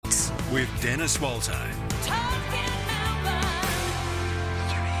with Dennis Walter.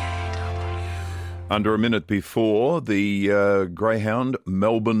 Under a minute before the Greyhound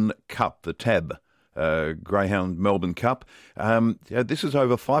Melbourne Cup, the TAB Greyhound Melbourne Cup. This is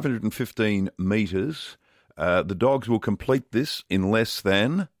over 515 metres. The dogs will complete this in less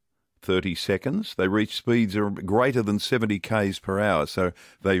than 30 seconds. They reach speeds of greater than 70 k's per hour, so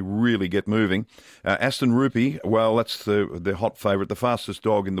they really get moving. Aston Rupee, well, that's the hot favourite, the fastest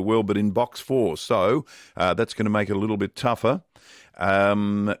dog in the world, but in box 4, so that's going to make it a little bit tougher.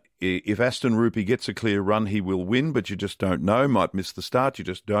 If Aston Rupee gets a clear run, he will win, but you just don't know. Might miss the start. You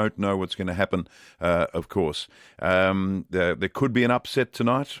just don't know what's going to happen, of course. There could be an upset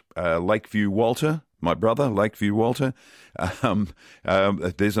tonight. Lakeview Walter, my brother, Lakeview Walter.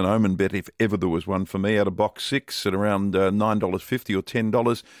 There's an omen bet, if ever there was one for me, out of box 6 at around $9.50 or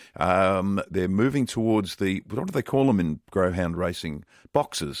 $10. They're moving towards the, what do they call them in greyhound racing?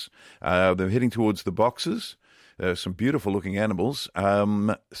 Boxes. They're heading towards the boxes. Some beautiful looking animals.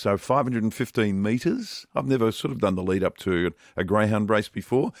 So 515 metres. I've never sort of done the lead up to a greyhound race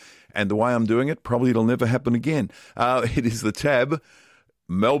before. And the way I'm doing it, probably it'll never happen again. It is the TAB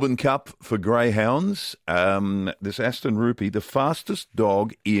Melbourne Cup for greyhounds. This Aston Rupee, the fastest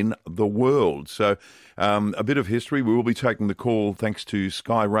dog in the world. So a bit of history. We will be taking the call thanks to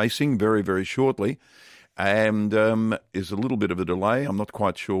Sky Racing very, very shortly. And there's a little bit of a delay. I'm not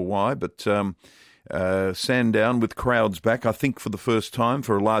quite sure why, but Sandown with crowds back, I think for the first time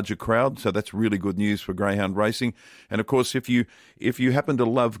for a larger crowd, so that's really good news for greyhound racing. And of course, if you happen to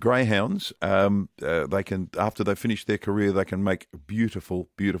love greyhounds, they can, after they finish their career, they can make beautiful,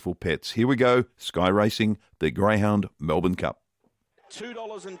 beautiful pets. Here we go, Sky Racing, the Greyhound Melbourne Cup.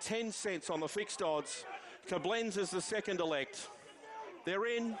 $2.10 on the fixed odds. Koblenz is the second elect. They're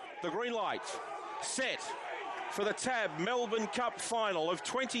in the green light, set for the TAB Melbourne Cup final of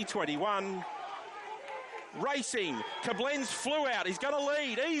 2021. Racing, Koblenz flew out, he's going to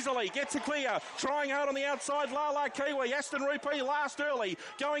lead easily, gets a clear, trying hard on the outside, Lala Kiwi, Aston Rupee last early,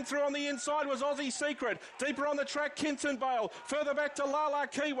 going through on the inside was Aussie Secret, deeper on the track Kinson Bale, further back to Lala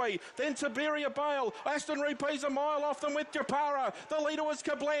Kiwi, then Tiberia Bale, Aston Rupee's a mile off them with Japara, the leader was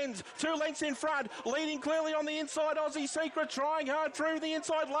Koblenz, 2 lengths in front, leading clearly on the inside, Aussie Secret, trying hard through the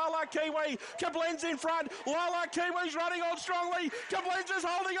inside, Lala Kiwi, Koblenz in front, Lala Kiwi's running on strongly, Koblenz is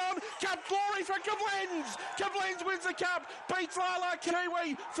holding on, Cup glory for Koblenz! Koblenz wins the cup, beats Lala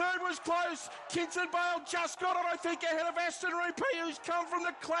Kiwi, third was close, Kinson Bale just got it, I think, ahead of Aston Rupee, who's come from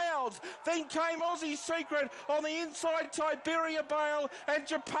the clouds, then came Aussie Secret on the inside, Tiberia Bale, and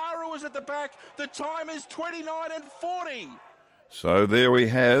Japara was at the back, the time is 29:40. So there we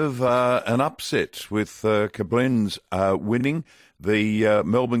have an upset with Koblenz winning the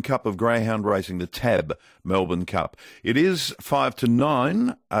Melbourne Cup of Greyhound Racing, the TAB Melbourne Cup. It is 5 to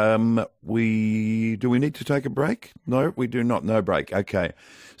 9. Do we need to take a break? No, we do not. No break. Okay.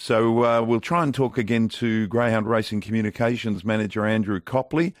 So we'll try and talk again to Greyhound Racing Communications Manager Andrew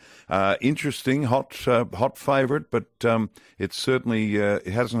Copley. Interesting, hot favourite, but it certainly it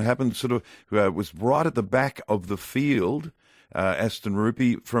hasn't happened. Sort of was right at the back of the field. Aston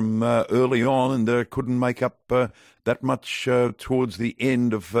Rupee from early on, and couldn't make up that much towards the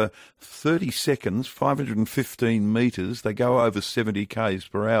end of 30 seconds, 515 metres. They go over 70 k's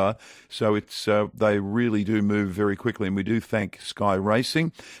per hour, so it's they really do move very quickly, and we do thank Sky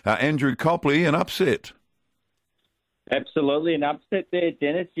Racing. Andrew Copley, an upset. Absolutely, an upset there,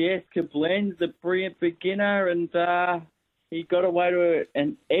 Dennis. Yes, Koblenz, the brilliant beginner, and he got away to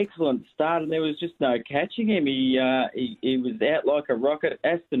an excellent start, and there was just no catching him. He was out like a rocket.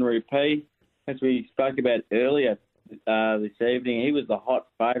 Aston Rupee, as we spoke about earlier this evening, he was the hot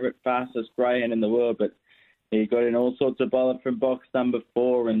favourite, fastest greyhound in the world, but he got in all sorts of bother from box number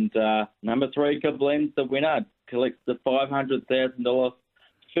 4, and number 3, Koblenz, the winner, collects the $500,000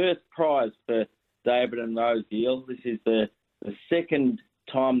 first prize for David and Rose Gill. This is the second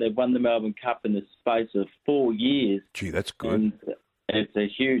time they've won the Melbourne Cup in the space of 4 years. Gee, that's good. And it's a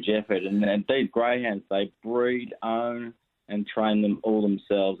huge effort. And these greyhounds, they breed, own and train them all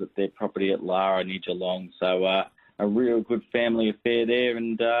themselves at their property at Lara near Geelong. So a real good family affair there.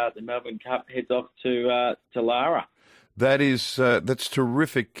 And the Melbourne Cup heads off to Lara. That's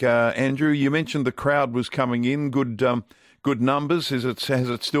terrific, Andrew. You mentioned the crowd was coming in. Good numbers. Has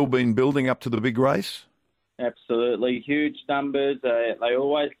it still been building up to the big race? Absolutely. Huge numbers. They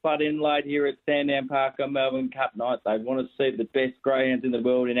always flood in late here at Sandown Park on Melbourne Cup night. They want to see the best greyhounds in the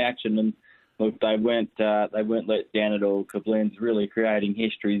world in action, and look, they weren't let down at all. Koblenz really creating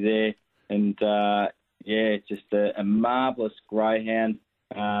history there, and it's just a marvellous greyhound.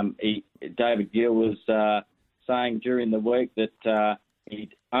 David Gill was saying during the week that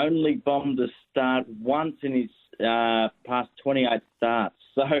only bombed a start once in his past 28 starts.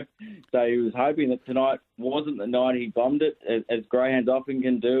 So he was hoping that tonight wasn't the night he bombed it, as greyhounds often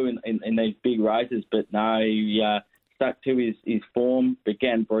can do in these big races. But no, he stuck to his form,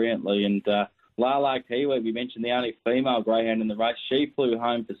 began brilliantly. And Lala Kiwi, we mentioned the only female greyhound in the race, she flew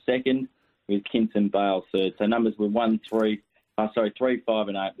home for second with Kinson Bale third. So numbers were 3, 5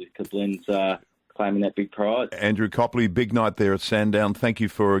 and 8 with Koblenz claiming that big prize. Andrew Copley, big night there at Sandown. Thank you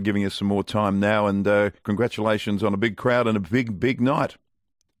for giving us some more time now, and congratulations on a big crowd and a big night.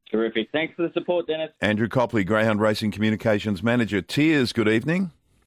 Terrific. Thanks for the support, Dennis. Andrew Copley, Greyhound Racing Communications Manager. Tears, good evening.